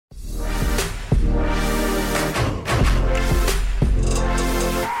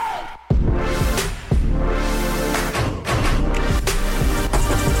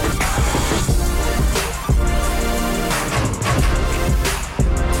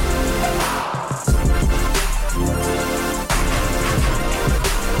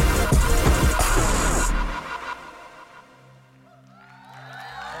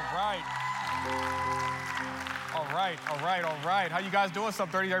you guys doing?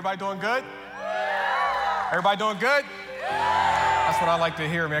 SUB30, everybody doing good? Everybody doing good? That's what I like to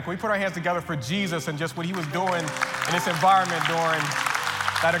hear, man. Can we put our hands together for Jesus and just what he was doing in this environment during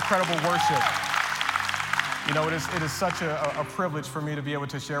that incredible worship? You know, it is such a privilege for me to be able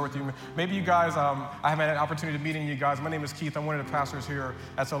to share with you. Maybe you guys, I haven't had an opportunity to meeting you guys. My name is Keith. I'm one of the pastors here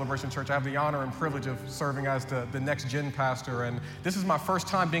at Celebration Church. I have the honor and privilege of serving as the next gen pastor. And this is my first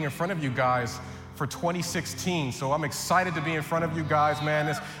time being in front of you guys for 2016. So I'm excited to be in front of you guys,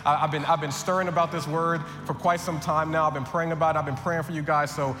 man. I've been stirring about this word for quite some time now. I've been praying about it. I've been praying for you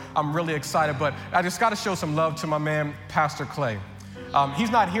guys. So I'm really excited. But I just got to show some love to my man, Pastor Clay.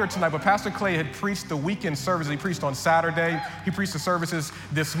 He's not here tonight, but Pastor Clay had preached the weekend services. He preached on Saturday. He preached the services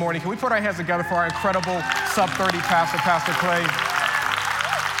this morning. Can we put our hands together for our incredible SUB30 pastor, Pastor Clay?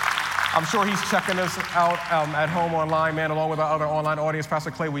 I'm sure he's checking us out at home online, man, along with our other online audience. Pastor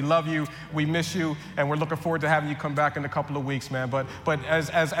Clay, we love you, we miss you, and we're looking forward to having you come back in a couple of weeks, man. But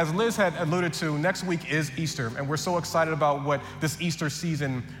as Liz had alluded to, next week is Easter, and we're so excited about what this Easter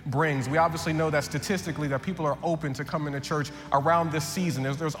season brings. We obviously know that statistically that people are open to coming to church around this season.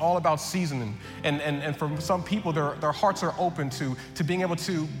 There's all about seasoning, and for some people, their hearts are open to being able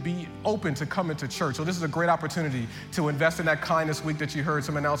to be open to coming to church. So this is a great opportunity to invest in that kindness week that you heard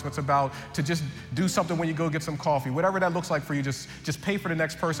some announcements about, to just do something when you go get some coffee. Whatever that looks like for you, just pay for the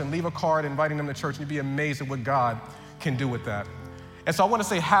next person, leave a card inviting them to church, and you'd be amazed at what God can do with that. And so I want to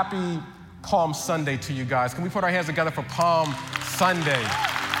say happy Palm Sunday to you guys. Can we put our hands together for Palm Sunday?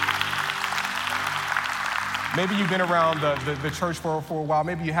 Maybe you've been around the church for a while.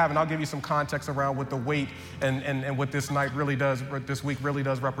 Maybe you haven't. I'll give you some context around what the weight and what this night really does, this week really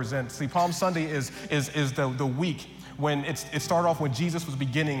does represent. See, Palm Sunday is the week when it started off when Jesus was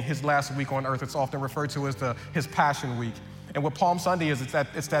beginning his last week on earth. It's often referred to as his Passion Week. And what Palm Sunday is,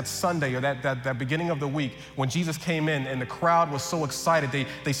 it's that Sunday or that beginning of the week when Jesus came in and the crowd was so excited.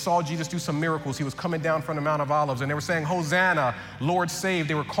 They saw Jesus do some miracles. He was coming down from the Mount of Olives and they were saying, "Hosanna, Lord save."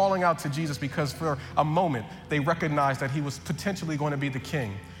 They were calling out to Jesus because for a moment they recognized that he was potentially going to be the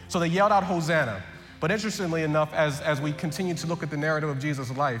king. So they yelled out, "Hosanna." But interestingly enough, as we continue to look at the narrative of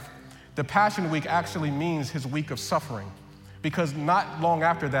Jesus' life, the Passion Week actually means his week of suffering. Because not long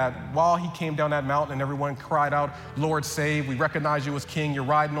after that, while he came down that mountain and everyone cried out, "Lord, save, we recognize you as king, you're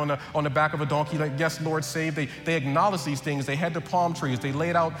riding on the back of a donkey," like, "Yes, Lord, save." They acknowledged these things. They had the palm trees. They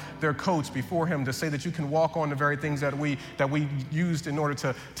laid out their coats before him to say that you can walk on the very things that we used in order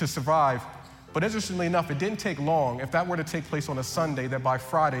to survive. But interestingly enough, it didn't take long, if that were to take place on a Sunday, that by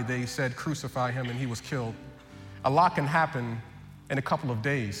Friday they said, "Crucify him," and he was killed. A lot can happen in a couple of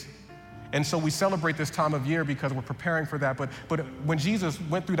days. And so we celebrate this time of year because we're preparing for that. But when Jesus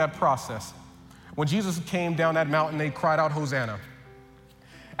went through that process, when Jesus came down that mountain, they cried out, "Hosanna."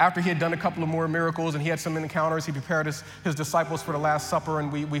 After he had done a couple of more miracles and he had some encounters, he prepared his disciples for the Last Supper,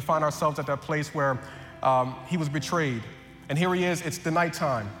 and we find ourselves at that place where he was betrayed. And here he is, it's the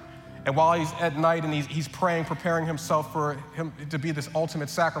nighttime. And while he's at night and he's praying, preparing himself for him to be this ultimate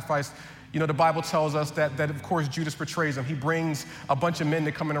sacrifice, you know, the Bible tells us that of course Judas betrays him. He brings a bunch of men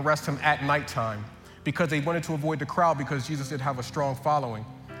to come and arrest him at nighttime because they wanted to avoid the crowd because Jesus did have a strong following.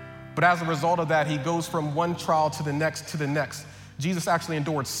 But as a result of that, he goes from one trial to the next to the next. Jesus actually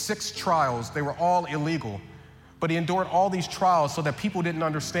endured 6 trials. They were all illegal. But he endured all these trials so that people didn't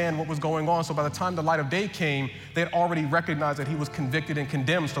understand what was going on. So by the time the light of day came, they had already recognized that he was convicted and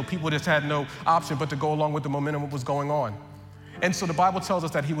condemned. So people just had no option but to go along with the momentum of what was going on. And so the Bible tells us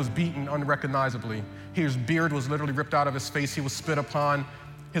that he was beaten unrecognizably. His beard was literally ripped out of his face. He was spit upon.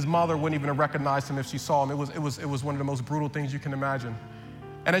 His mother wouldn't even have recognized him if she saw him. It was one of the most brutal things you can imagine.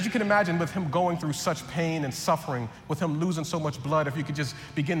 And as you can imagine, with him going through such pain and suffering, with him losing so much blood, if you could just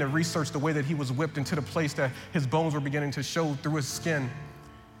begin to research the way that he was whipped into the place that his bones were beginning to show through his skin.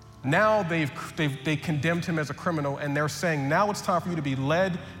 Now they condemned him as a criminal, and they're saying, now it's time for you to be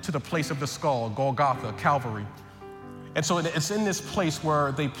led to the place of the skull, Golgotha, Calvary. And so it's in this place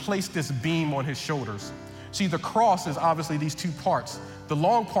where they placed this beam on his shoulders. See, the cross is obviously these 2 parts. The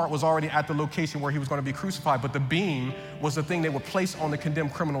long part was already at the location where he was going to be crucified, but the beam was the thing they would place on the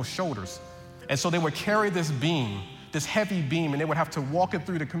condemned criminal's shoulders. And so they would carry this beam, this heavy beam, and they would have to walk it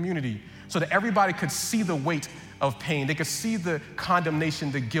through the community so that everybody could see the weight of pain. They could see the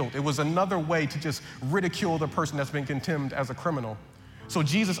condemnation, the guilt. It was another way to just ridicule the person that's been condemned as a criminal. So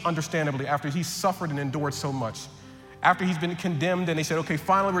Jesus, understandably, after he suffered and endured so much, after he's been condemned and they said, okay,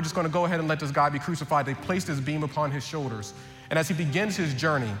 finally we're just going to go ahead and let this guy be crucified, they placed this beam upon his shoulders. And as he begins his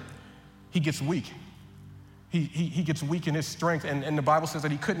journey, he gets weak. He gets weak in his strength, and the Bible says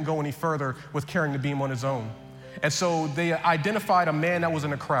that he couldn't go any further with carrying the beam on his own. And so they identified a man that was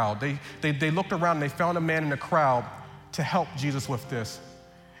in the crowd. They looked around and they found a man in the crowd to help Jesus with this.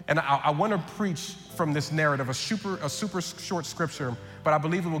 And I want to preach from this narrative, a super short scripture, but I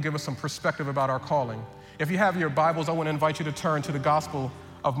believe it will give us some perspective about our calling. If you have your Bibles, I want to invite you to turn to the Gospel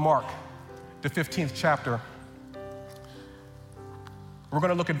of Mark, the 15th chapter. We're going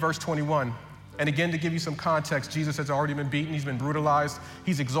to look at verse 21. And again, to give you some context, Jesus has already been beaten. He's been brutalized.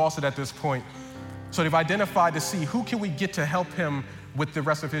 He's exhausted at this point. So they've identified to see who can we get to help him with the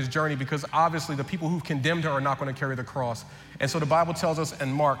rest of his journey, because obviously the people who condemned her are not going to carry the cross. And so the Bible tells us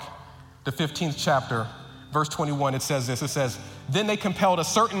in Mark, the 15th chapter, verse 21, it says this. It says, then they compelled a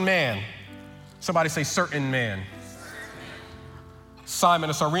certain man. Somebody say certain man. Simon,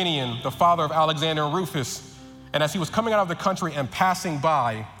 a Cyrenian, the father of Alexander and Rufus. And as he was coming out of the country and passing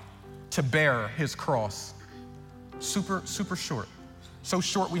by, to bear his cross. Super short. So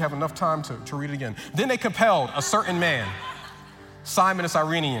short we have enough time to read it again. Then they compelled a certain man, Simon, a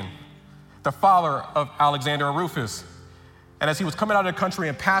Cyrenian, the father of Alexander and Rufus. And as he was coming out of the country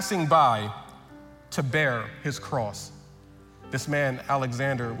and passing by, to bear his cross. This man,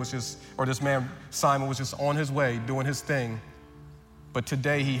 Alexander, this man, Simon, was just on his way doing his thing. But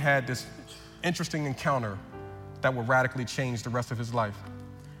today he had this interesting encounter that will radically change the rest of his life.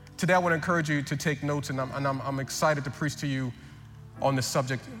 Today I want to encourage you to take notes, and I'm excited to preach to you on the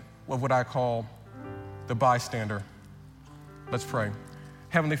subject of what I call the bystander. Let's pray.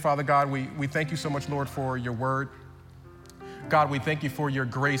 Heavenly Father God, we thank you so much, Lord, for your word. God, we thank you for your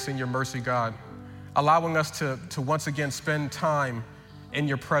grace and your mercy, God, allowing us to once again spend time in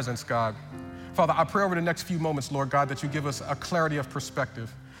your presence, God. Father, I pray over the next few moments, Lord God, that you give us a clarity of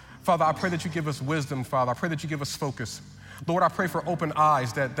perspective. Father, I pray that you give us wisdom, Father. I pray that you give us focus. Lord, I pray for open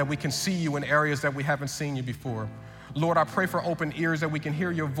eyes that we can see you in areas that we haven't seen you before. Lord, I pray for open ears that we can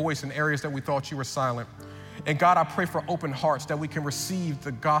hear your voice in areas that we thought you were silent. And God, I pray for open hearts that we can receive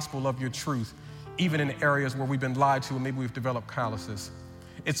the gospel of your truth, even in areas where we've been lied to and maybe we've developed calluses.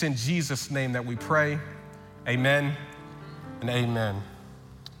 It's in Jesus' name that we pray. Amen and amen.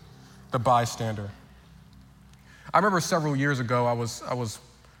 The bystander. I remember several years ago, I was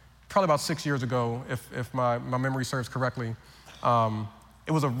probably about 6 years ago, if my memory serves correctly.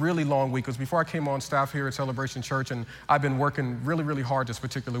 It was a really long week. It was before I came on staff here at Celebration Church, and I've been working really, really hard this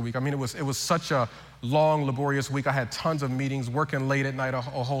particular week. I mean, it was such a long, laborious week. I had tons of meetings, working late at night a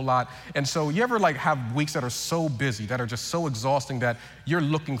whole lot. And so you ever have weeks that are so busy, that are just so exhausting that you're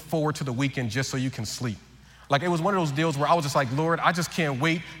looking forward to the weekend just so you can sleep? Like, it was one of those deals where I was just like, Lord, I just can't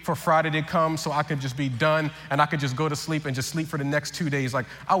wait for Friday to come so I can just be done and I could just go to sleep and just sleep for the next 2 days. Like,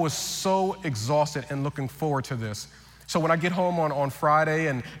 I was so exhausted and looking forward to this. So when I get home on Friday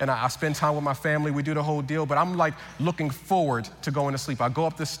and I spend time with my family, we do the whole deal, but I'm like looking forward to going to sleep. I go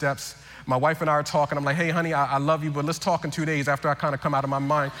up the steps, my wife and I are talking. I'm like, hey, honey, I love you, but let's talk in 2 days after I kind of come out of my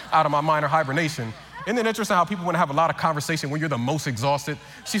minor hibernation. Isn't it interesting how people want to have a lot of conversation when you're the most exhausted?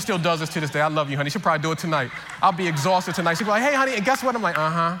 She still does this to this day. I love you, honey. She'll probably do it tonight. I'll be exhausted tonight. She'll be like, hey, honey, and guess what? I'm like,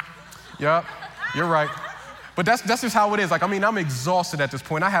 yep, you're right. But that's just how it is. Like, I mean, I'm exhausted at this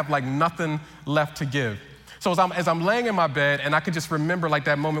point. I have like nothing left to give. So as I'm laying in my bed, and I could just remember like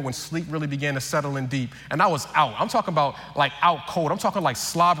that moment when sleep really began to settle in deep, and I was out. I'm talking about like out cold. I'm talking like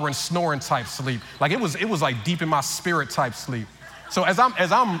slobbering, snoring type sleep. Like it was like deep in my spirit type sleep. So as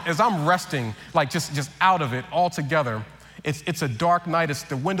I'm resting, like just out of it altogether, it's a dark night.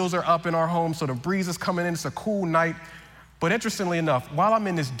 The windows are up in our home, so the breeze is coming in. It's a cool night. But interestingly enough, while I'm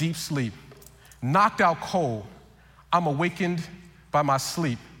in this deep sleep, knocked out cold, I'm awakened by my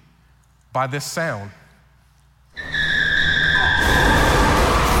sleep by this sound.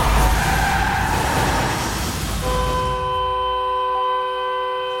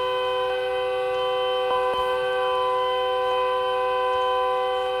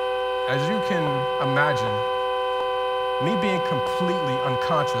 As you can imagine, me being completely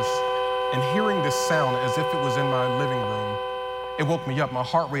unconscious and hearing this sound as if it was in my living room, it woke me up. My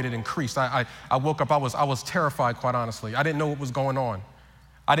heart rate had increased. I woke up, I was terrified, quite honestly. I didn't know what was going on.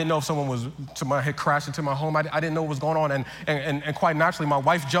 I didn't know if someone had crashed into my home. I didn't know what was going on. And quite naturally, my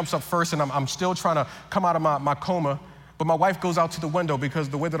wife jumps up first, and I'm still trying to come out of my coma. But my wife goes out to the window, because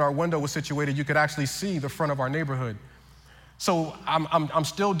the way that our window was situated, you could actually see the front of our neighborhood. So I'm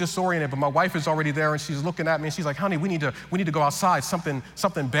still disoriented, but my wife is already there, and she's looking at me, and she's like, honey, we need to go outside. Something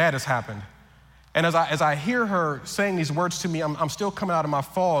bad has happened. And as I hear her saying these words to me, I'm still coming out of my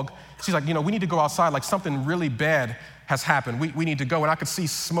fog. She's like, we need to go outside, like something really bad has happened. We need to go. And I could see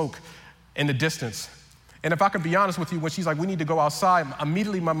smoke in the distance. And if I could be honest with you, when she's like, we need to go outside,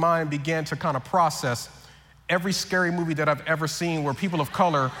 immediately my mind began to kind of process every scary movie that I've ever seen where people of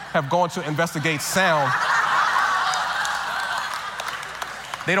color have gone to investigate sound.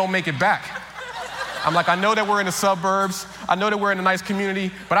 They don't make it back. I'm like, I know that we're in the suburbs. I know that we're in a nice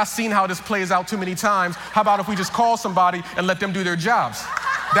community, but I've seen how this plays out too many times. How about if we just call somebody and let them do their jobs?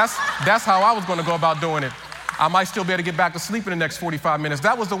 That's how I was going to go about doing it. I might still be able to get back to sleep in the next 45 minutes.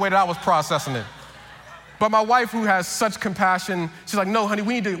 That was the way that I was processing it. But my wife, who has such compassion, she's like, no, honey,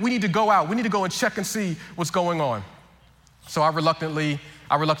 we need to go out. We need to go and check and see what's going on. So I reluctantly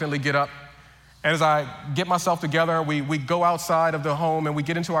get up. And as I get myself together, we go outside of the home and we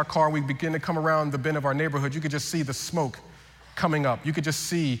get into our car and we begin to come around the bend of our neighborhood. You could just see the smoke coming up. You could just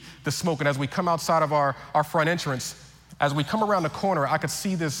see the smoke. And as we come outside of our front entrance, as we come around the corner, I could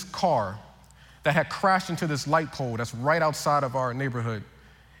see this car that had crashed into this light pole that's right outside of our neighborhood.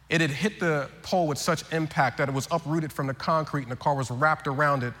 It had hit the pole with such impact that it was uprooted from the concrete and the car was wrapped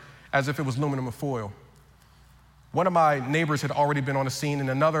around it as if it was aluminum foil. One of my neighbors had already been on the scene, and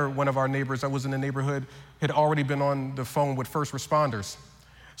another one of our neighbors that was in the neighborhood had already been on the phone with first responders.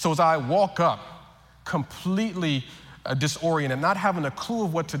 So as I walk up, completely disoriented, not having a clue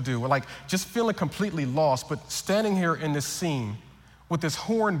of what to do, like just feeling completely lost, but standing here in this scene with this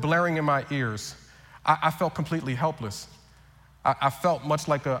horn blaring in my ears, I felt completely helpless. I felt much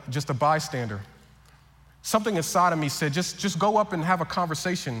like just a bystander. Something inside of me said, just go up and have a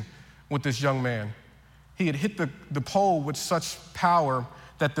conversation with this young man. He had hit the pole with such power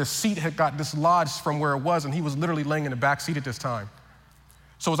that the seat had got dislodged from where it was, and he was literally laying in the back seat at this time.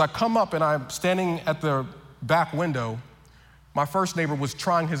 So as I come up and I'm standing at the back window, my first neighbor was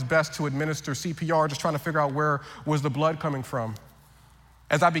trying his best to administer CPR, just trying to figure out where was the blood coming from.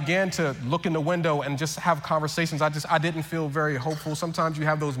 As I began to look in the window and just have conversations, I didn't feel very hopeful. Sometimes you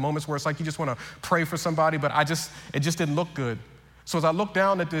have those moments where it's like you just want to pray for somebody, but it just didn't look good. So as I looked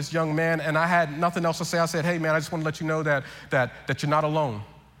down at this young man and I had nothing else to say, I said, hey man, I just want to let you know that you're not alone,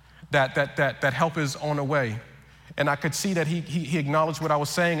 that help is on the way. And I could see that he acknowledged what I was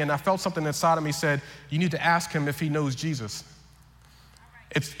saying, and I felt something inside of me said, you need to ask him if he knows Jesus.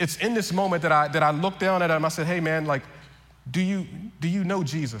 It's in this moment that I looked down at him, I said, hey man, like, do you know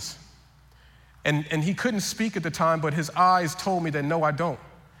Jesus? And he couldn't speak at the time, but his eyes told me that no, I don't.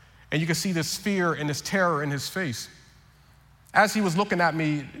 And you could see this fear and this terror in his face. As he was looking at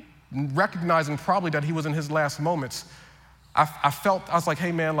me, recognizing probably that he was in his last moments, I was like,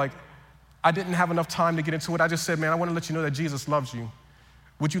 hey man, like, I didn't have enough time to get into it. I just said, man, I want to let you know that Jesus loves you.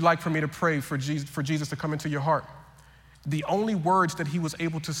 Would you like for me to pray for Jesus to come into your heart? The only words that he was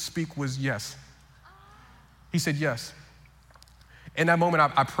able to speak was yes. He said yes. In that moment,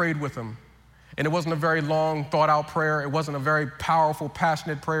 I prayed with him. And it wasn't a very long, thought-out prayer. It wasn't a very powerful,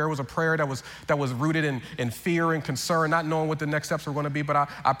 passionate prayer. It was a prayer that was rooted in fear and concern, not knowing what the next steps were going to be, but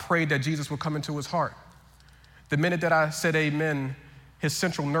I prayed that Jesus would come into his heart. The minute that I said amen, his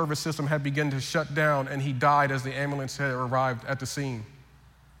central nervous system had begun to shut down, and he died as the ambulance had arrived at the scene.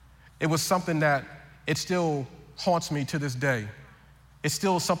 It was something that it still haunts me to this day. It's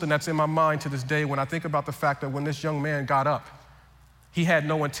still something that's in my mind to this day when I think about the fact that when this young man got up, he had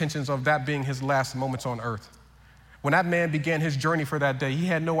no intentions of that being his last moments on earth. When that man began his journey for that day, he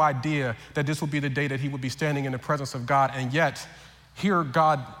had no idea that this would be the day that he would be standing in the presence of God. And yet, here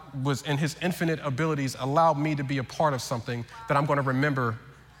God was, in his infinite abilities, allowed me to be a part of something that I'm going to remember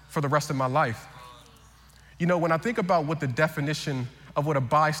for the rest of my life. You know, when I think about what the definition of what a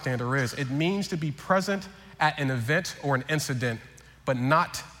bystander is, it means to be present at an event or an incident, but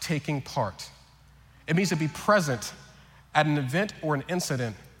not taking part. It means to be present at an event or an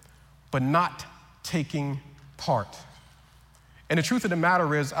incident, but not taking part. And the truth of the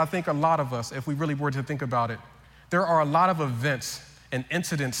matter is, I think a lot of us, if we really were to think about it, there are a lot of events and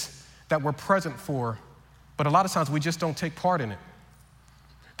incidents that we're present for, but a lot of times we just don't take part in it.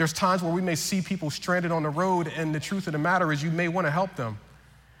 There's times where we may see people stranded on the road, and the truth of the matter is you may want to help them.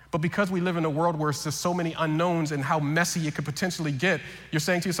 But because we live in a world where it's just so many unknowns and how messy it could potentially get, you're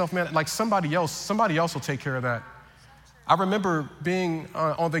saying to yourself, man, like somebody else will take care of that. I remember being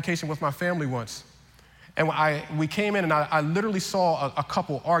on vacation with my family once, and we came in and I literally saw a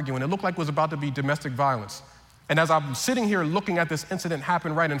couple arguing. It looked like it was about to be domestic violence. And as I'm sitting here looking at this incident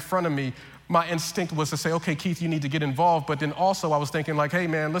happen right in front of me, my instinct was to say, okay, Keith, you need to get involved. But then also I was thinking like, hey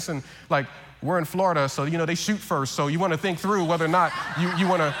man, listen, like we're in Florida, so they shoot first. So you want to think through whether or not you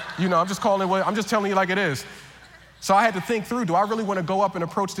want to, I'm just I'm just telling you like it is. So I had to think through, do I really want to go up and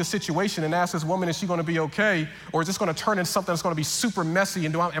approach this situation and ask this woman, is she going to be okay? Or is this going to turn into something that's going to be super messy?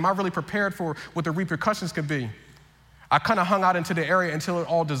 And am I really prepared for what the repercussions could be? I kind of hung out into the area until it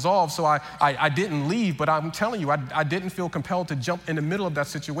all dissolved, so I didn't leave, but I'm telling you, I didn't feel compelled to jump in the middle of that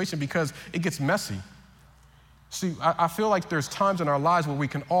situation because it gets messy. See, I feel like there's times in our lives where we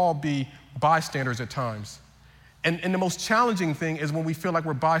can all be bystanders at times. And the most challenging thing is when we feel like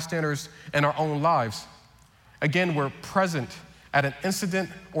we're bystanders in our own lives. Again, we're present at an incident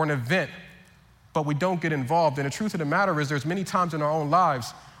or an event, but we don't get involved. And the truth of the matter is there's many times in our own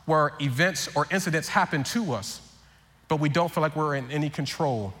lives where events or incidents happen to us, but we don't feel like we're in any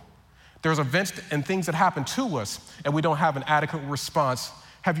control. There's events and things that happen to us, and we don't have an adequate response.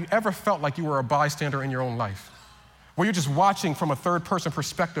 Have you ever felt like you were a bystander in your own life? Where you're just watching from a third-person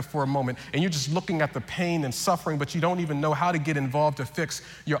perspective for a moment, and you're just looking at the pain and suffering, but you don't even know how to get involved to fix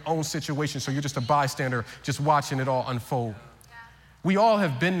your own situation, so you're just a bystander just watching it all unfold. Yeah. We all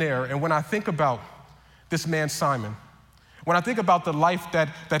have been there, and when I think about this man Simon, when I think about the life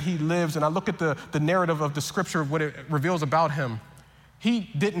that he lives, and I look at the narrative of the scripture, what it reveals about him, he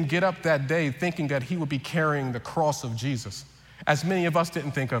didn't get up that day thinking that he would be carrying the cross of Jesus, as many of us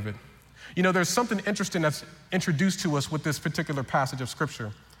didn't think of it. You know, there's something interesting that's introduced to us with this particular passage of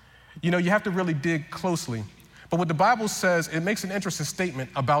scripture. You know, you have to really dig closely. But what the Bible says, it makes an interesting statement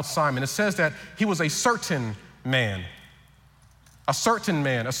about Simon. It says that he was a certain man, a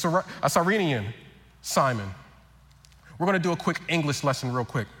Cyrenian Simon. We're going to do a quick English lesson real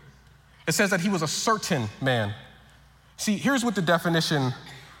quick. It says that he was a certain man. See, here's what the definition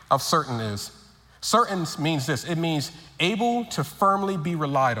of certain is. Certain means this. It means able to firmly be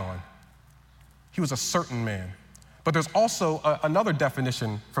relied on. He was a certain man. But there's also another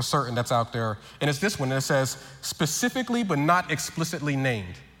definition for certain that's out there, and it's this one, and it says specifically but not explicitly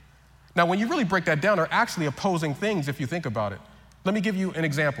named. Now, when you really break that down, they're actually opposing things if you think about it. Let me give you an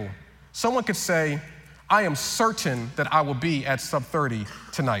example. Someone could say, I am certain that I will be at SUB30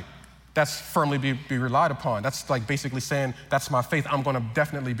 tonight. That's firmly be relied upon. That's like basically saying, that's my faith, I'm gonna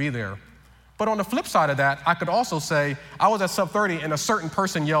definitely be there. But on the flip side of that, I could also say, I was at SUB30 and a certain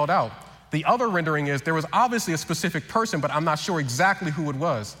person yelled out. The other rendering is there was obviously a specific person, but I'm not sure exactly who it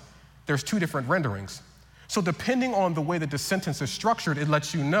was. There's two different renderings. So depending on the way that the sentence is structured, it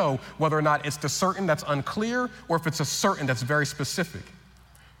lets you know whether or not it's the certain that's unclear or if it's a certain that's very specific.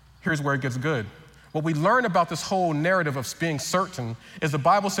 Here's where it gets good. What we learn about this whole narrative of being certain is the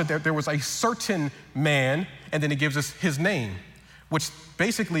Bible said that there was a certain man, and then it gives us his name, which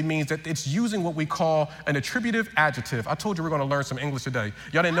basically means that it's using what we call an attributive adjective. I told you we're going to learn some English today.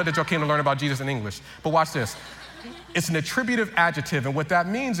 Y'all didn't know that y'all came to learn about Jesus in English, but watch this. It's an attributive adjective, and what that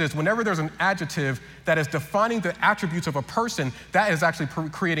means is whenever there's an adjective that is defining the attributes of a person, that is actually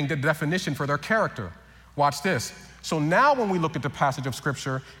creating the definition for their character. Watch this. So now when we look at the passage of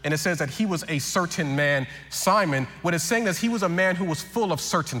scripture, and it says that he was a certain man, Simon, what it's saying is he was a man who was full of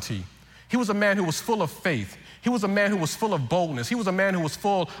certainty. He was a man who was full of faith. He was a man who was full of boldness. He was a man who was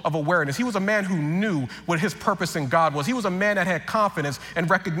full of awareness. He was a man who knew what his purpose in God was. He was a man that had confidence and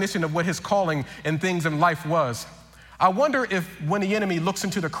recognition of what his calling and things in life was. I wonder if when the enemy looks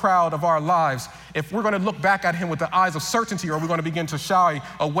into the crowd of our lives, if we're going to look back at him with the eyes of certainty, or we're going to begin to shy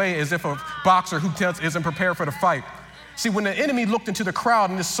away as if a boxer who isn't prepared for the fight. See, when the enemy looked into the crowd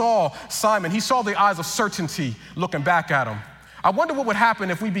and saw Simon, he saw the eyes of certainty looking back at him. I wonder what would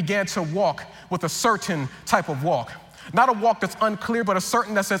happen if we began to walk with a certain type of walk. Not a walk that's unclear, but a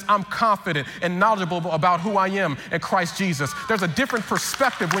certain that says, I'm confident and knowledgeable about who I am in Christ Jesus. There's a different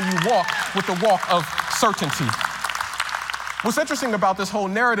perspective when you walk with the walk of certainty. What's interesting about this whole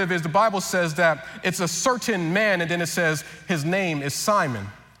narrative is the Bible says that it's a certain man, and then it says his name is Simon,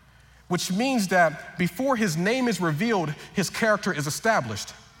 which means that before his name is revealed, his character is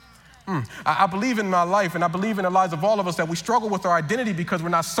established. I believe in my life, and I believe in the lives of all of us, that we struggle with our identity because we're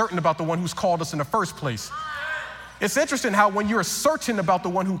not certain about the one who's called us in the first place. It's interesting how when you're certain about the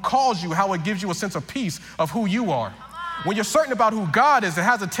one who calls you, how it gives you a sense of peace of who you are. When you're certain about who God is, it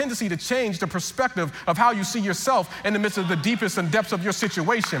has a tendency to change the perspective of how you see yourself in the midst of the deepest and depths of your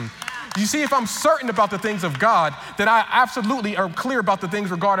situation. You see, if I'm certain about the things of God, then I absolutely am clear about the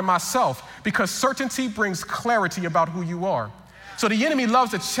things regarding myself, because certainty brings clarity about who you are. So the enemy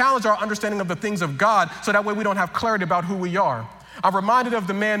loves to challenge our understanding of the things of God so that way we don't have clarity about who we are. I'm reminded of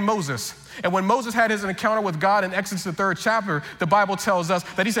the man Moses. And when Moses had his encounter with God in Exodus, the 3rd chapter, the Bible tells us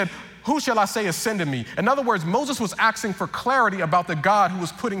that he said, who shall I say is sending me? In other words, Moses was asking for clarity about the God who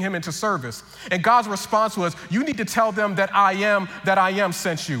was putting him into service. And God's response was, you need to tell them that I am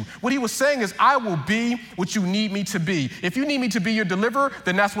sent you. What he was saying is, I will be what you need me to be. If you need me to be your deliverer,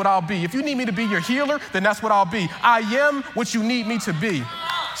 then that's what I'll be. If you need me to be your healer, then that's what I'll be. I am what you need me to be.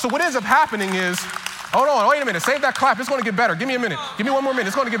 So what ends up happening is, hold on, wait a minute, save that clap, it's gonna get better. Give me a minute, give me one more minute,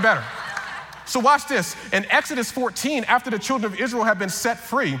 it's gonna get better. So watch this. In Exodus 14, after the children of Israel have been set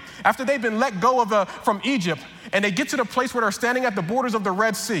free, after they've been let go from Egypt, and they get to the place where they're standing at the borders of the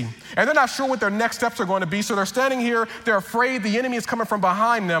Red Sea, and they're not sure what their next steps are going to be, so they're standing here, they're afraid the enemy is coming from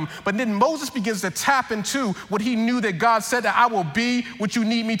behind them, but then Moses begins to tap into what he knew that God said, that I will be what you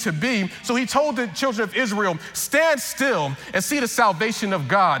need me to be. So he told the children of Israel, stand still and see the salvation of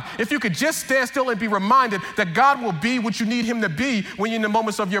God. If you could just stand still and be reminded that God will be what you need him to be when you're in the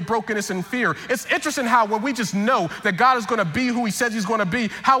moments of your brokenness and fear. It's interesting how when we just know that God is going to be who he says he's going to be,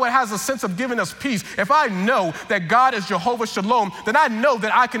 how it has a sense of giving us peace. If I know that God is Jehovah Shalom, then I know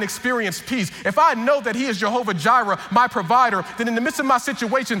that I can experience peace. If I know that he is Jehovah Jireh, my provider, then in the midst of my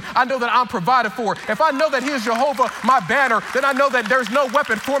situation, I know that I'm provided for. If I know that he is Jehovah, my banner, then I know that there's no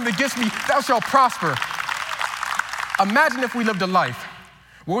weapon formed against me that shall prosper. Imagine if we lived a life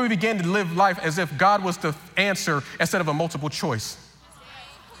where we began to live life as if God was the answer instead of a multiple choice.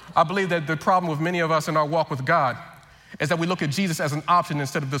 I believe that the problem with many of us in our walk with God is that we look at Jesus as an option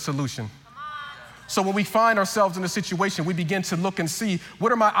instead of the solution. So when we find ourselves in a situation, we begin to look and see,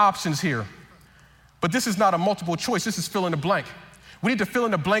 what are my options here? But this is not a multiple choice, this is fill in the blank. We need to fill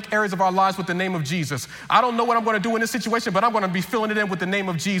in the blank areas of our lives with the name of Jesus. I don't know what I'm going to do in this situation, but I'm going to be filling it in with the name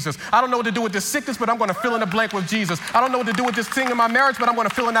of Jesus. I don't know what to do with this sickness, but I'm going to fill in the blank with Jesus. I don't know what to do with this thing in my marriage, but I'm going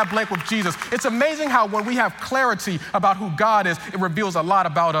to fill in that blank with Jesus. It's amazing how when we have clarity about who God is, it reveals a lot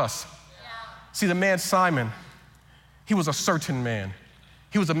about us. See, the man Simon, he was a certain man.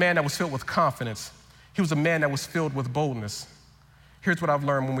 He was a man that was filled with confidence. He was a man that was filled with boldness. Here's what I've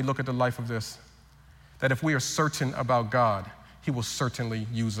learned when we look at the life of this, that if we are certain about God, he will certainly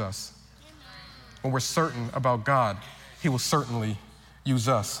use us. When we're certain about God, he will certainly use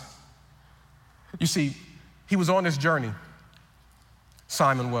us. You see, he was on this journey,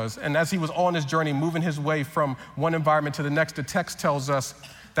 Simon was, and as he was on this journey, moving his way from one environment to the next, the text tells us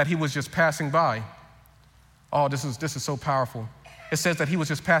that he was just passing by. Oh, this is so powerful. It says that he was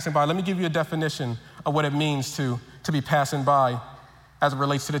just passing by. Let me give you a definition of what it means to be passing by as it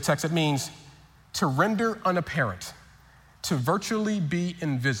relates to the text. It means to render unapparent, to virtually be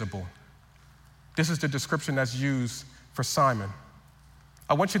invisible. This is the description that's used for Simon.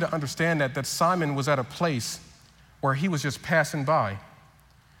 I want you to understand that Simon was at a place where he was just passing by,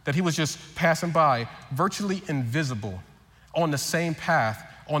 that he was just passing by, virtually invisible, on the same path,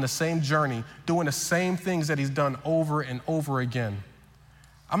 on the same journey, doing the same things that he's done over and over again.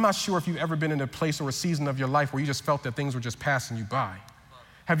 I'm not sure if you've ever been in a place or a season of your life where you just felt that things were just passing you by.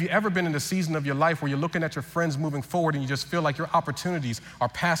 Have you ever been in a season of your life where you're looking at your friends moving forward and you just feel like your opportunities are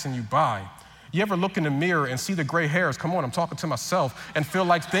passing you by? You ever look in the mirror and see the gray hairs, come on, I'm talking to myself, and feel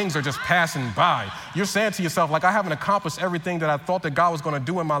like things are just passing by? You're saying to yourself, like, I haven't accomplished everything that I thought that God was going to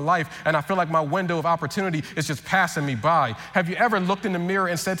do in my life, and I feel like my window of opportunity is just passing me by. Have you ever looked in the mirror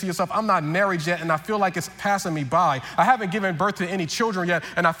and said to yourself, I'm not married yet, and I feel like it's passing me by? I haven't given birth to any children yet,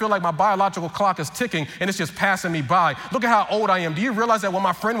 and I feel like my biological clock is ticking, and it's just passing me by. Look at how old I am. Do you realize that when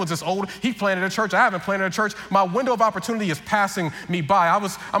my friend was this old, he planted a church, I haven't planted a church. My window of opportunity is passing me by.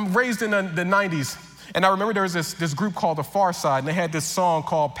 I'm raised in the 90s. And I remember there was this group called The Far Side, and they had this song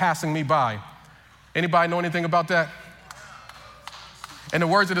called Passing Me By. Anybody know anything about that? And the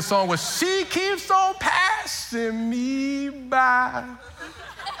words of the song was, she keeps on passing me by.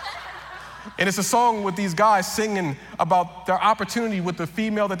 And it's a song with these guys singing about their opportunity with the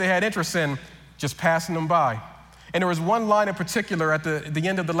female that they had interest in, just passing them by. And there was one line in particular at the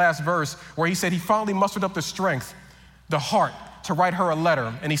end of the last verse where he said he finally mustered up the strength, the heart, to write her a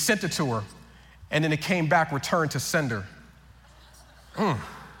letter, and he sent it to her. And then it came back, returned to sender. Ow.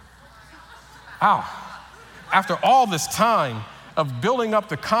 After all this time of building up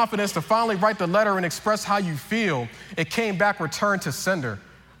the confidence to finally write the letter and express how you feel, it came back, returned to sender.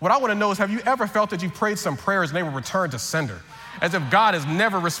 What I want to know is, have you ever felt that you prayed some prayers and they were returned to sender? As if God has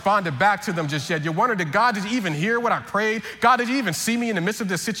never responded back to them just yet. You're wondering, did God, did you even hear what I prayed? God, did you even see me in the midst of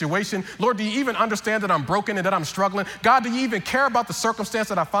this situation? Lord, do you even understand that I'm broken and that I'm struggling? God, do you even care about the circumstance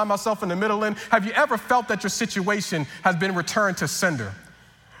that I find myself in the middle in? Have you ever felt that your situation has been returned to sender?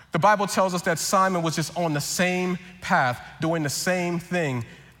 The Bible tells us that Simon was just on the same path, doing the same thing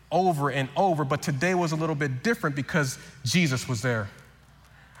over and over, but today was a little bit different because Jesus was there.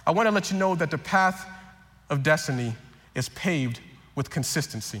 I want to let you know that the path of destiny is paved with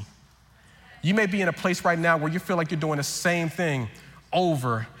consistency. You may be in a place right now where you feel like you're doing the same thing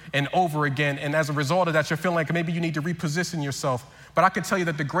over and over again, and as a result of that, you're feeling like maybe you need to reposition yourself. But I can tell you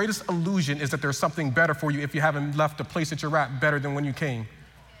that the greatest illusion is that there's something better for you if you haven't left the place that you're at better than when you came.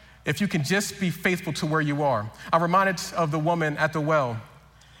 If you can just be faithful to where you are. I'm reminded of the woman at the well.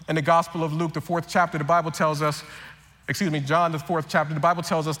 In the Gospel of Luke, the 4th chapter, the Bible tells us John, the 4th chapter, the Bible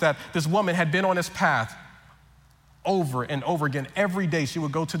tells us that this woman had been on this path over and over again. Every day she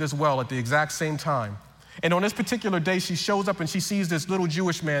would go to this well at the exact same time. And on this particular day, she shows up and she sees this little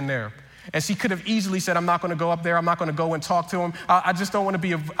Jewish man there. And she could have easily said, I'm not going to go up there. I'm not going to go and talk to him. I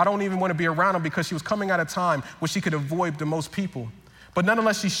don't even want to be around him, because she was coming at a time where she could avoid the most people. But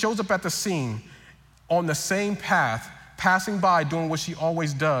nonetheless, she shows up at the scene on the same path, passing by, doing what she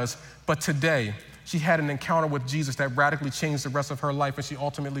always does. But today, she had an encounter with Jesus that radically changed the rest of her life, and she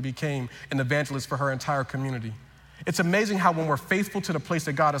ultimately became an evangelist for her entire community. It's amazing how when we're faithful to the place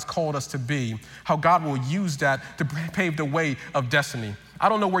that God has called us to be, how God will use that to pave the way of destiny. I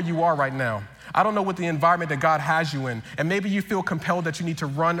don't know where you are right now. I don't know what the environment that God has you in. And maybe you feel compelled that you need to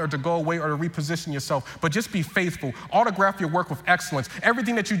run or to go away or to reposition yourself. But just be faithful. Autograph your work with excellence.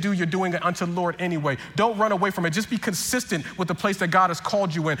 Everything that you do, you're doing it unto the Lord anyway. Don't run away from it. Just be consistent with the place that God has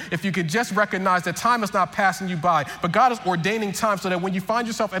called you in. If you can just recognize that time is not passing you by, but God is ordaining time so that when you find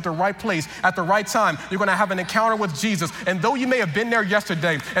yourself at the right place, at the right time, you're going to have an encounter with Jesus. And though you may have been there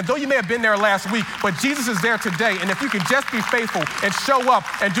yesterday, and though you may have been there last week, but Jesus is there today. And if you can just be faithful and show up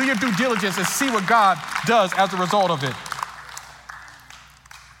and do your due diligence and see what God does as a result of it.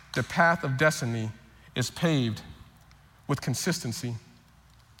 The path of destiny is paved with consistency.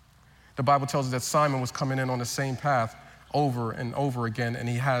 The Bible tells us that Simon was coming in on the same path over and over again, and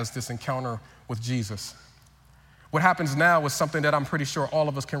he has this encounter with Jesus. What happens now is something that I'm pretty sure all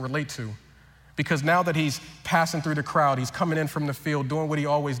of us can relate to, because now that he's passing through the crowd, he's coming in from the field, doing what he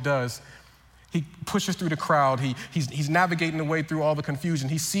always does. He pushes through the crowd. He's navigating the way through all the confusion.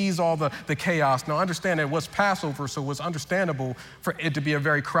 He sees all the chaos. Now, understand that it was Passover, so it was understandable for it to be a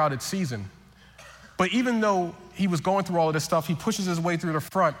very crowded season. But even though he was going through all of this stuff, he pushes his way through the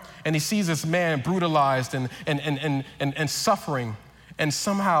front, and he sees this man brutalized and suffering. And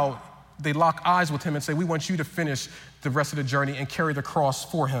somehow they lock eyes with him and say, we want you to finish the rest of the journey and carry the cross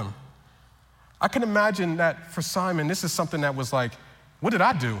for him. I can imagine that for Simon, this is something that was like, what did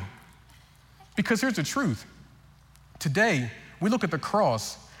I do? Because here's the truth. Today, we look at the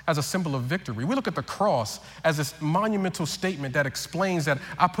cross as a symbol of victory. We look at the cross as this monumental statement that explains that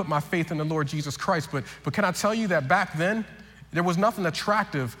I put my faith in the Lord Jesus Christ. But can I tell you that back then, there was nothing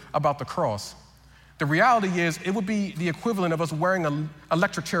attractive about the cross. The reality is, it would be the equivalent of us wearing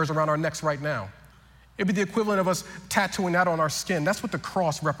electric chairs around our necks right now. It'd be the equivalent of us tattooing that on our skin. That's what the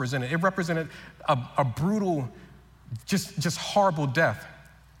cross represented. It represented a brutal, just horrible death.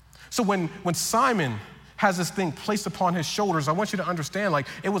 So when Simon has this thing placed upon his shoulders, I want you to understand, like,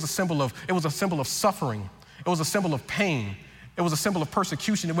 it was a symbol of suffering. It was a symbol of pain. It was a symbol of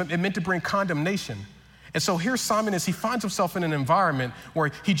persecution. It meant to bring condemnation. And so here Simon is, he finds himself in an environment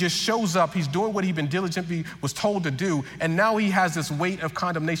where he just shows up, he's doing what he'd been diligently was told to do, and now he has this weight of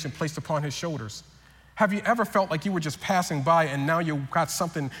condemnation placed upon his shoulders. Have you ever felt like you were just passing by and now you got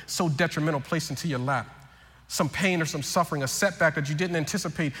something so detrimental placed into your lap? Some pain or some suffering, a setback that you didn't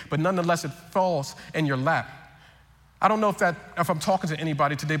anticipate, but nonetheless it falls in your lap. I don't know if I'm talking to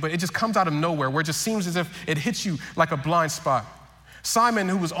anybody today, but it just comes out of nowhere, where it just seems as if it hits you like a blind spot. Simon,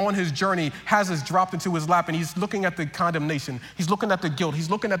 who was on his journey, has this dropped into his lap, and he's looking at the condemnation. He's looking at the guilt. He's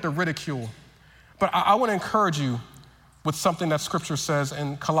looking at the ridicule. But I want to encourage you with something that Scripture says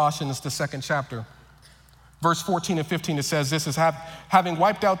in Colossians, the 2nd chapter. Verse 14 and 15, it says this, is having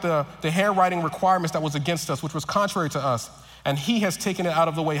wiped out the handwriting requirements that was against us, which was contrary to us, and he has taken it out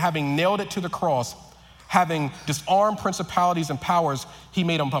of the way, having nailed it to the cross, having disarmed principalities and powers, he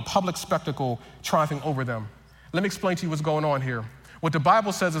made them a public spectacle, triumphing over them. Let me explain to you what's going on here. What the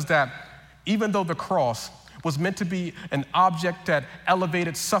Bible says is that even though the cross was meant to be an object that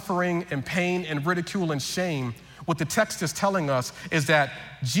elevated suffering and pain and ridicule and shame, what the text is telling us is that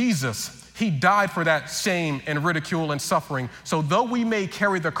Jesus, he died for that shame and ridicule and suffering. So though we may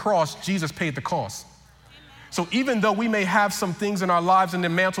carry the cross, Jesus paid the cost. So even though we may have some things in our lives and the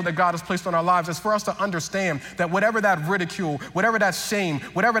mantle that God has placed on our lives, it's for us to understand that whatever that ridicule, whatever that shame,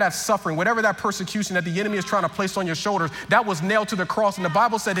 whatever that suffering, whatever that persecution that the enemy is trying to place on your shoulders, that was nailed to the cross. And the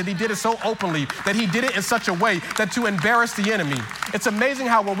Bible said that he did it so openly, that he did it in such a way that to embarrass the enemy. It's amazing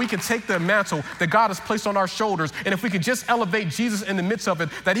how when we can take the mantle that God has placed on our shoulders, and if we could just elevate Jesus in the midst of it,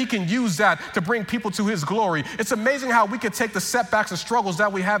 that he can use that to bring people to his glory. It's amazing how we could take the setbacks and struggles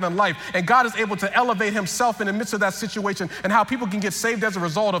that we have in life, and God is able to elevate himself in the midst of that situation, and how people can get saved as a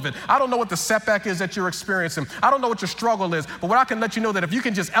result of it. I don't know what the setback is that you're experiencing. I don't know what your struggle is, but what I can let you know that if you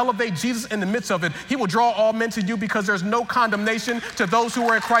can just elevate Jesus in the midst of it, he will draw all men to you, because there's no condemnation to those who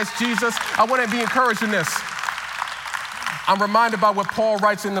are in Christ Jesus. I want to be encouraged in this. I'm reminded by what Paul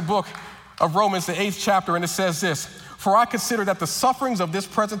writes in the book of Romans, the 8th chapter, and it says this: For I consider that the sufferings of this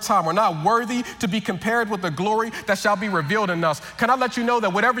present time are not worthy to be compared with the glory that shall be revealed in us. Can I let you know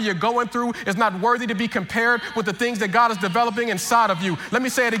that whatever you're going through is not worthy to be compared with the things that God is developing inside of you? Let me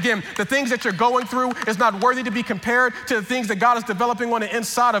say it again. The things that you're going through is not worthy to be compared to the things that God is developing on the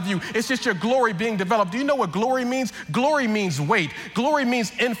inside of you. It's just your glory being developed. Do you know what glory means? Glory means weight. Glory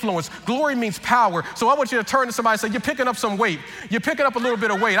means influence. Glory means power. So I want you to turn to somebody and say, you're picking up some weight. You're picking up a little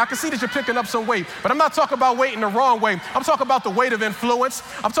bit of weight. I can see that you're picking up some weight, but I'm not talking about weight in the wrong way. I'm talking about the weight of influence.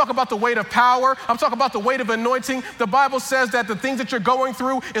 I'm talking about the weight of power. I'm talking about the weight of anointing. The Bible says that the things that you're going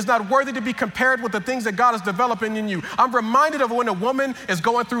through is not worthy to be compared with the things that God is developing in you. I'm reminded of when a woman is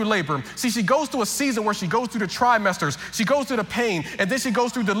going through labor. See, she goes through a season where she goes through the trimesters. She goes through the pain, and then she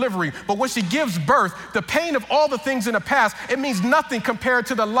goes through delivery. But when she gives birth, the pain of all the things in the past, it means nothing compared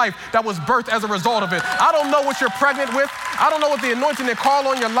to the life that was birthed as a result of it. I don't know what you're pregnant with. I don't know what the anointing and call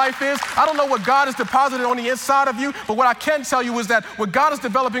on your life is. I don't know what God has deposited on the inside of you, but what I can tell you is that what God is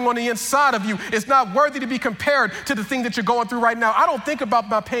developing on the inside of you is not worthy to be compared to the thing that you're going through right now. I don't think about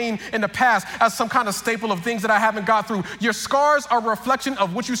my pain in the past as some kind of staple of things that I haven't got through. Your scars are a reflection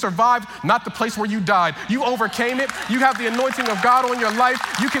of what you survived, not the place where you died. You overcame it. You have the anointing of God on your life.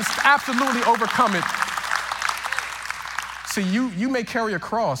 You can absolutely overcome it. See, you may carry a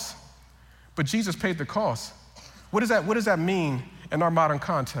cross, but Jesus paid the cost. What does that mean in our modern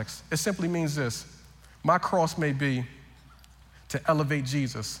context? It simply means this. My cross may be to elevate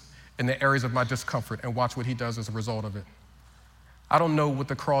Jesus in the areas of my discomfort and watch what he does as a result of it. I don't know what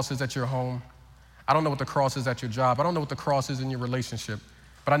the cross is at your home. I don't know what the cross is at your job. I don't know what the cross is in your relationship,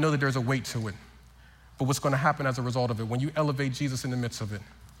 but I know that there's a weight to it. But what's going to happen as a result of it, when you elevate Jesus in the midst of it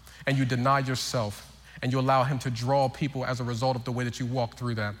and you deny yourself and you allow him to draw people as a result of the way that you walk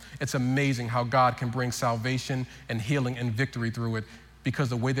through that, it's amazing how God can bring salvation and healing and victory through it, because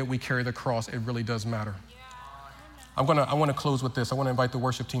the way that we carry the cross, it really does matter. I want to close with this. I want to invite the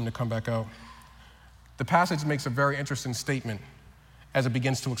worship team to come back out. The passage makes a very interesting statement as it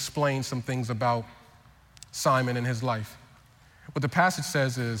begins to explain some things about Simon and his life. What the passage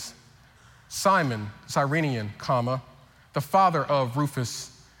says is, Simon, Cyrenian, the father of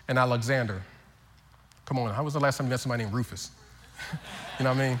Rufus and Alexander. Come on, how was the last time you met somebody named Rufus? You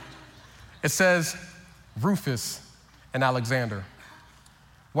know what I mean? It says Rufus and Alexander.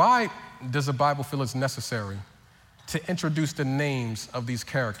 Why does the Bible feel it's necessary to introduce the names of these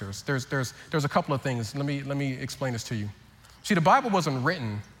characters? There's a couple of things. Let me explain this to you. See, the Bible wasn't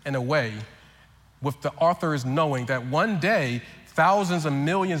written in a way with the authors knowing that one day thousands and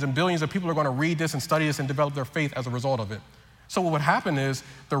millions and billions of people are going to read this and study this and develop their faith as a result of it. So what would happen is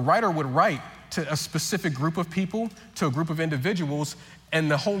the writer would write to a specific group of people, to a group of individuals,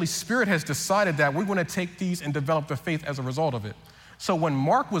 and the Holy Spirit has decided that we're going to take these and develop the faith as a result of it. So when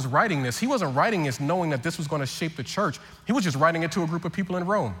Mark was writing this, he wasn't writing this knowing that this was going to shape the church. He was just writing it to a group of people in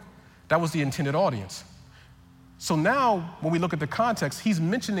Rome. That was the intended audience. So now, when we look at the context, he's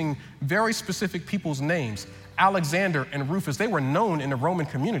mentioning very specific people's names. Alexander and Rufus, they were known in the Roman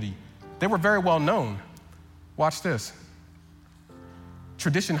community. They were very well known. Watch this.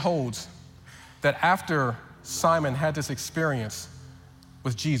 Tradition holds that after Simon had this experience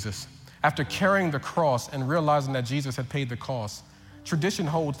with Jesus, after carrying the cross and realizing that Jesus had paid the cost, tradition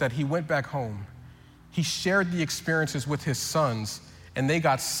holds that he went back home. He shared the experiences with his sons, and they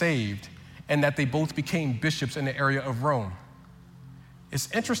got saved, and that they both became bishops in the area of Rome.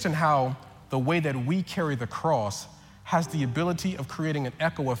 It's interesting how the way that we carry the cross has the ability of creating an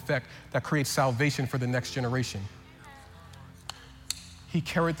echo effect that creates salvation for the next generation. He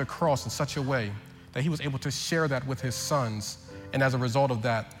carried the cross in such a way that he was able to share that with his sons, and as a result of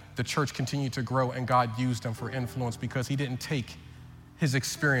that, the church continued to grow and God used them for influence, because he didn't take his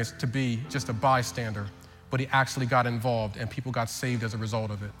experience to be just a bystander, but he actually got involved and people got saved as a result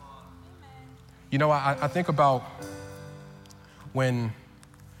of it. You know, I think about when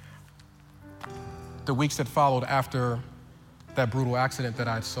the weeks that followed after that brutal accident that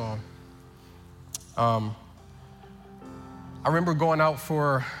I saw. I remember going out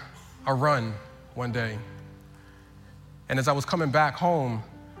for a run one day, and as I was coming back home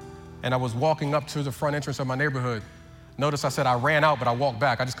and I was walking up to the front entrance of my neighborhood, notice I said I ran out, but I walked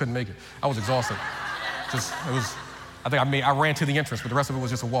back. I just couldn't make it. I was exhausted. I ran to the entrance, but the rest of it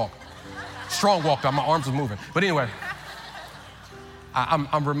was just a walk. Strong walk, though, my arms were moving. But anyway,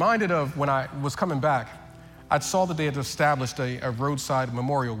 I'm reminded of when I was coming back, I saw that they had established a roadside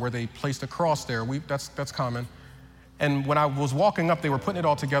memorial where they placed a cross there. That's common. And when I was walking up, they were putting it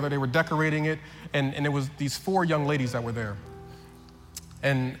all together. They were decorating it, and there was these 4 young ladies that were there.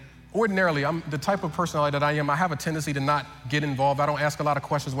 And ordinarily, I'm the type of personality that I am. I have a tendency to not get involved. I don't ask a lot of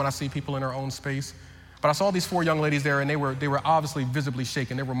questions when I see people in their own space. But I saw these 4 young ladies there, and they were obviously visibly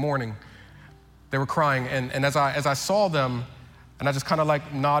shaken. They were mourning. They were crying. And as I saw them, and I just kind of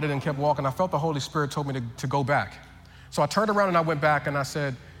like nodded and kept walking, I felt the Holy Spirit told me to go back. So I turned around and I went back and I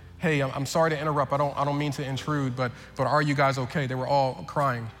said, hey, I'm sorry to interrupt. I don't mean to intrude, but are you guys okay? They were all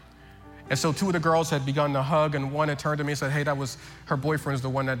crying. And so 2 of the girls had begun to hug, and one had turned to me and said, hey, that was her boyfriend's the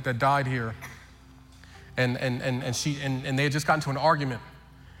one that died here. And they had just gotten into an argument.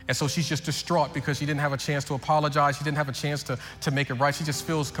 And so she's just distraught because she didn't have a chance to apologize. She didn't have a chance to make it right. She just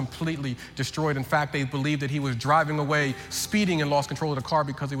feels completely destroyed. In fact, they believe that he was driving away, speeding, and lost control of the car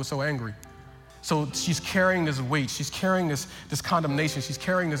because he was so angry. So she's carrying this weight. She's carrying this condemnation. She's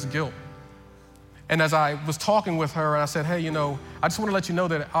carrying this guilt. And as I was talking with her, and I said, hey, I just want to let you know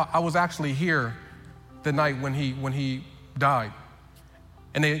that I was actually here the night when he died.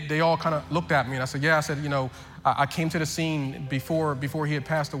 And they all kind of looked at me, and I said, yeah. I said, I came to the scene before he had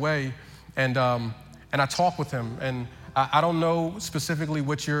passed away, and I talked with him. And I don't know specifically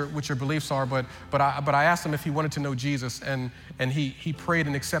what your beliefs are, but I asked him if he wanted to know Jesus, and he prayed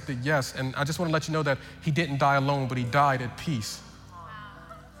and accepted yes. And I just want to let you know that he didn't die alone, but he died at peace.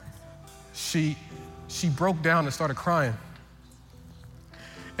 She broke down and started crying.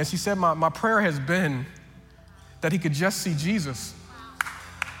 And she said, my prayer has been that he could just see Jesus.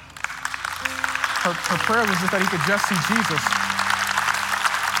 Her prayer was just that he could just see Jesus.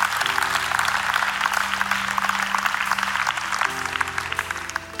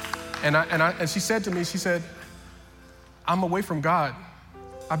 And she said to me, she said, I'm away from God.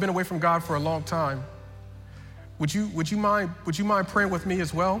 I've been away from God for a long time. Would you mind praying with me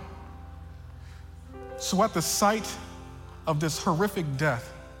as well? So at the sight of this horrific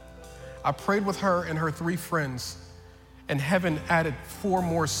death, I prayed with her and her 3 friends, and heaven added 4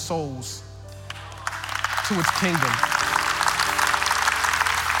 more souls to its kingdom.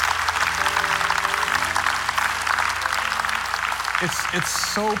 It's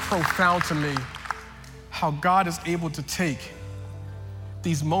so profound to me how God is able to take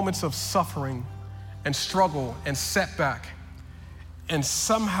these moments of suffering and struggle and setback and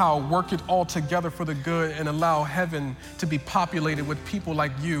somehow work it all together for the good and allow heaven to be populated with people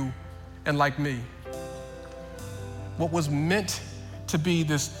like you and like me. What was meant to be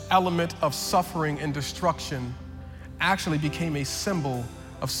this element of suffering and destruction actually became a symbol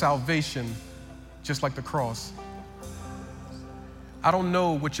of salvation, just like the cross. I don't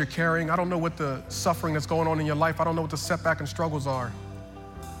know what you're carrying. I don't know what the suffering that's going on in your life. I don't know what the setback and struggles are.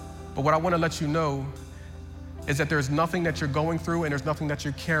 But what I want to let you know is that there's nothing that you're going through and there's nothing that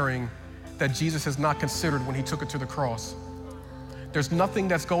you're carrying that Jesus has not considered when he took it to the cross. There's nothing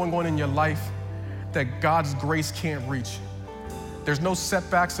that's going on in your life that God's grace can't reach. There's no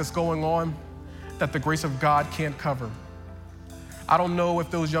setbacks that's going on that the grace of God can't cover. I don't know if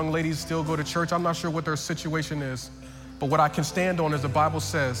those young ladies still go to church. I'm not sure what their situation is. But what I can stand on is the Bible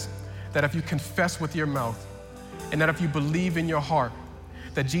says that if you confess with your mouth and that if you believe in your heart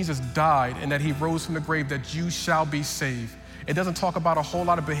that Jesus died and that he rose from the grave, that you shall be saved. It doesn't talk about a whole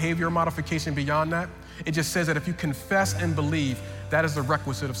lot of behavioral modification beyond that. It just says that if you confess and believe, that is the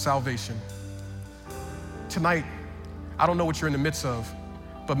requisite of salvation. Tonight, I don't know what you're in the midst of,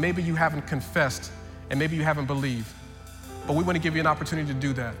 but maybe you haven't confessed and maybe you haven't believed. But we want to give you an opportunity to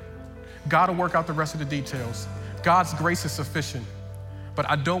do that. God will work out the rest of the details. God's grace is sufficient, but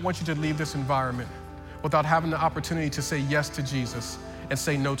I don't want you to leave this environment without having the opportunity to say yes to Jesus and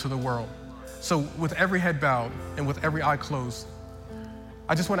say no to the world. So with every head bowed and with every eye closed,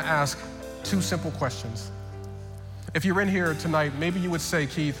 I just want to ask 2 simple questions. If you're in here tonight, maybe you would say,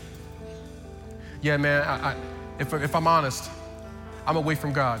 Keith, yeah, man, if I'm honest, I'm away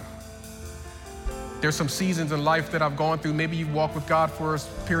from God. There's some seasons in life that I've gone through. Maybe you've walked with God for a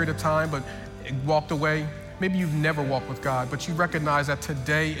period of time, but walked away. Maybe you've never walked with God, but you recognize that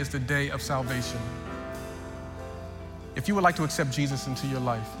today is the day of salvation. If you would like to accept Jesus into your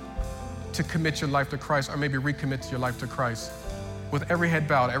life, to commit your life to Christ, or maybe recommit your life to Christ, with every head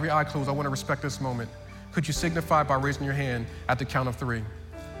bowed, every eye closed, I want to respect this moment. Could you signify by raising your hand at the count of 3?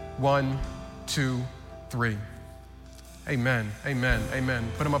 1, 2, 3. Amen, amen,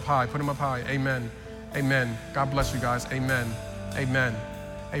 amen. Put them up high, put them up high. Amen, amen. God bless you guys. Amen, amen,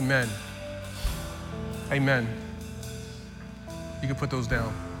 amen, amen. You can put those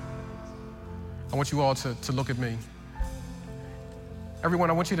down. I want you all to look at me.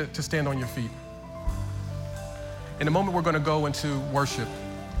 Everyone, I want you to stand on your feet. In a moment, we're going to go into worship.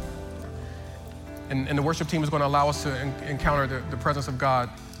 And the worship team is going to allow us to encounter the presence of God.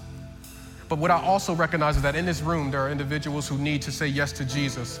 But what I also recognize is that in this room, there are individuals who need to say yes to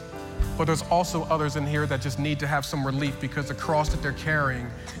Jesus But there's also others in here that just need to have some relief because the cross that they're carrying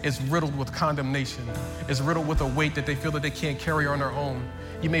is riddled with condemnation, is riddled with a weight that they feel that they can't carry on their own.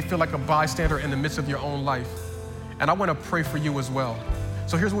 You may feel like a bystander in the midst of your own life. And I want to pray for you as well.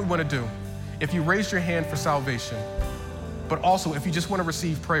 So here's what we want to do. If you raised your hand for salvation, but also if you just want to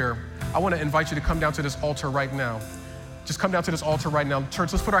receive prayer, I want to invite you to come down to this altar right now. Just come down to this altar right now.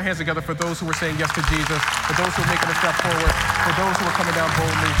 Church, let's put our hands together for those who are saying yes to Jesus, for those who are making a step forward, for those who are coming down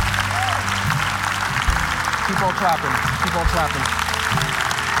boldly. Keep on clapping. Keep on clapping.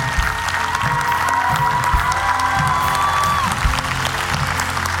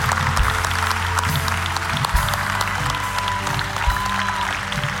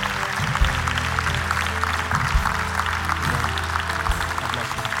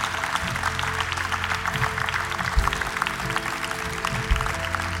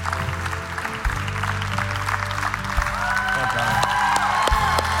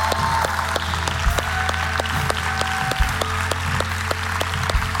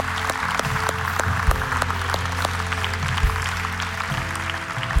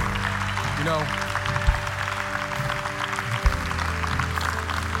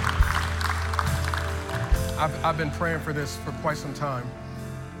 I've been praying for this for quite some time.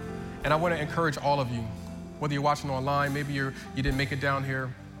 And I want to encourage all of you, whether you're watching online, maybe you didn't make it down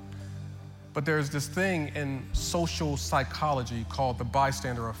here, but there's this thing in social psychology called the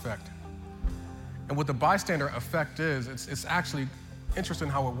bystander effect. And what the bystander effect is, it's actually interesting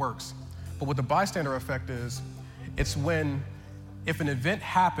how it works. But what the bystander effect is, it's when, if an event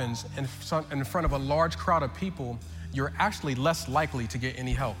happens in front of a large crowd of people, you're actually less likely to get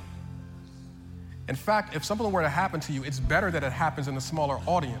any help. In fact, if something were to happen to you, it's better that it happens in a smaller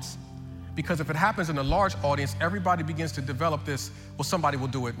audience. Because if it happens in a large audience, everybody begins to develop this, well, somebody will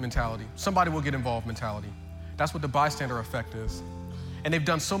do it mentality. Somebody will get involved mentality. That's what the bystander effect is. And they've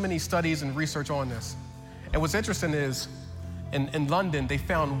done so many studies and research on this. And what's interesting is, in London, they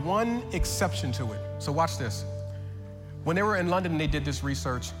found one exception to it. So watch this. When they were in London and they did this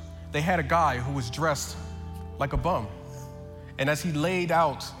research, they had a guy who was dressed like a bum. And as he laid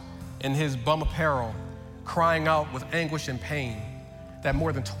out in his bum apparel, crying out with anguish and pain, that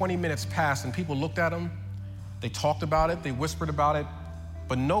more than 20 minutes passed and people looked at him, they talked about it, they whispered about it,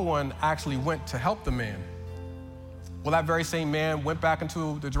 but no one actually went to help the man. Well, that very same man went back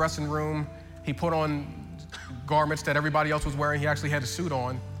into the dressing room, he put on garments that everybody else was wearing, he actually had a suit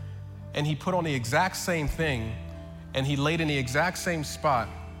on, and he put on the exact same thing, and he laid in the exact same spot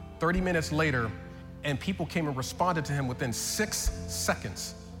 30 minutes later, and people came and responded to him within 6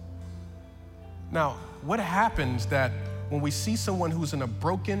 seconds. Now, what happens that when we see someone who's in a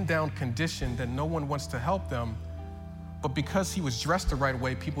broken down condition that no one wants to help them, but because he was dressed the right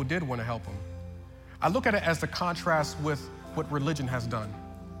way, people did want to help him? I look at it as the contrast with what religion has done.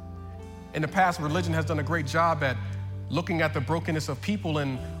 In the past, religion has done a great job at looking at the brokenness of people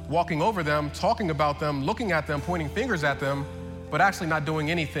and walking over them, talking about them, looking at them, pointing fingers at them, but actually not doing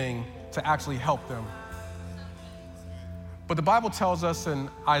anything to actually help them. But the Bible tells us in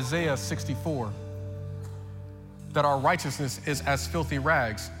Isaiah 64 that our righteousness is as filthy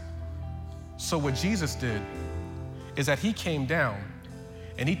rags. So what Jesus did is that he came down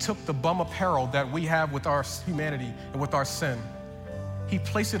and he took the bum apparel that we have with our humanity and with our sin. He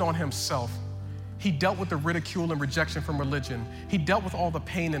placed it on himself. He dealt with the ridicule and rejection from religion. He dealt with all the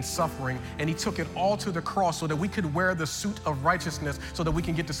pain and suffering, and he took it all to the cross so that we could wear the suit of righteousness so that we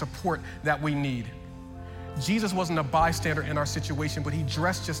can get the support that we need. Jesus wasn't a bystander in our situation, but he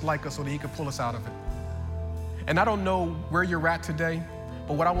dressed just like us so that he could pull us out of it. And I don't know where you're at today,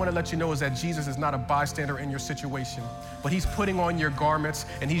 but what I want to let you know is that Jesus is not a bystander in your situation, but he's putting on your garments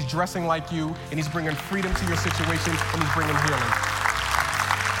and he's dressing like you and he's bringing freedom to your situation and he's bringing healing.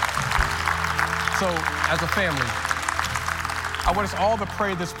 So as a family, I want us all to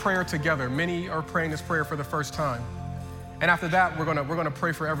pray this prayer together. Many are praying this prayer for the first time. And after that, we're gonna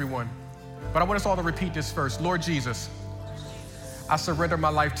pray for everyone. But I want us all to repeat this first. Lord Jesus, I surrender my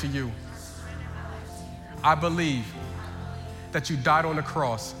life to you. I believe that you died on the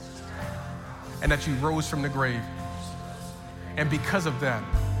cross and that you rose from the grave. And because of that,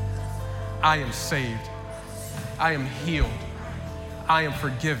 I am saved. I am healed. I am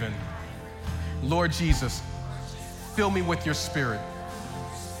forgiven. Lord Jesus, fill me with your spirit.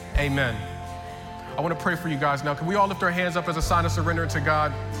 Amen. I want to pray for you guys now. Can we all lift our hands up as a sign of surrender to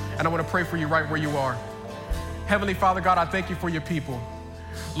God? And I want to pray for you right where you are. Heavenly Father, God, I thank you for your people.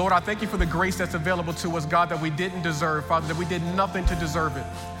 Lord, I thank you for the grace that's available to us, God, that we didn't deserve, Father, that we did nothing to deserve it.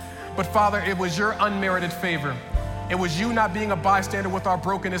 But Father, it was your unmerited favor. It was you not being a bystander with our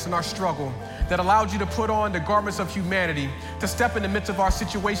brokenness and our struggle that allowed you to put on the garments of humanity, to step in the midst of our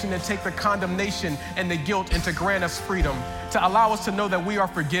situation and take the condemnation and the guilt and to grant us freedom, to allow us to know that we are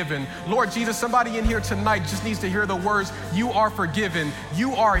forgiven. Lord Jesus, somebody in here tonight just needs to hear the words, you are forgiven,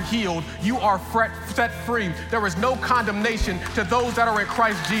 you are healed, you are set free. There is no condemnation to those that are in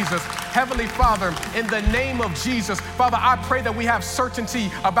Christ Jesus. Heavenly Father, in the name of Jesus, Father, I pray that we have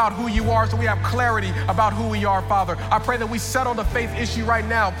certainty about who you are, so we have clarity about who we are, Father. I pray that we settle the faith issue right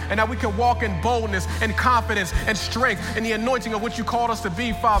now and that we can walk in boldness and confidence and strength in the anointing of what you called us to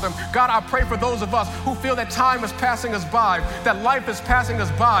be, Father. God, I pray for those of us who feel that time is passing us by, that life is passing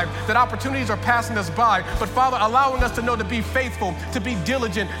us by, that opportunities are passing us by, but Father, allowing us to know to be faithful, to be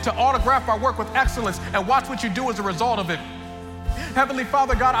diligent, to autograph our work with excellence and watch what you do as a result of it. Heavenly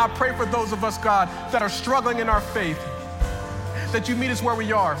Father, God, I pray for those of us, God, that are struggling in our faith, that you meet us where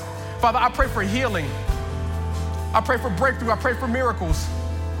we are. Father, I pray for healing. I pray for breakthrough. I pray for miracles.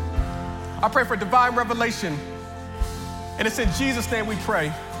 I pray for divine revelation. And it's in Jesus' name we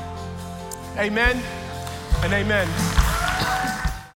pray. Amen and amen.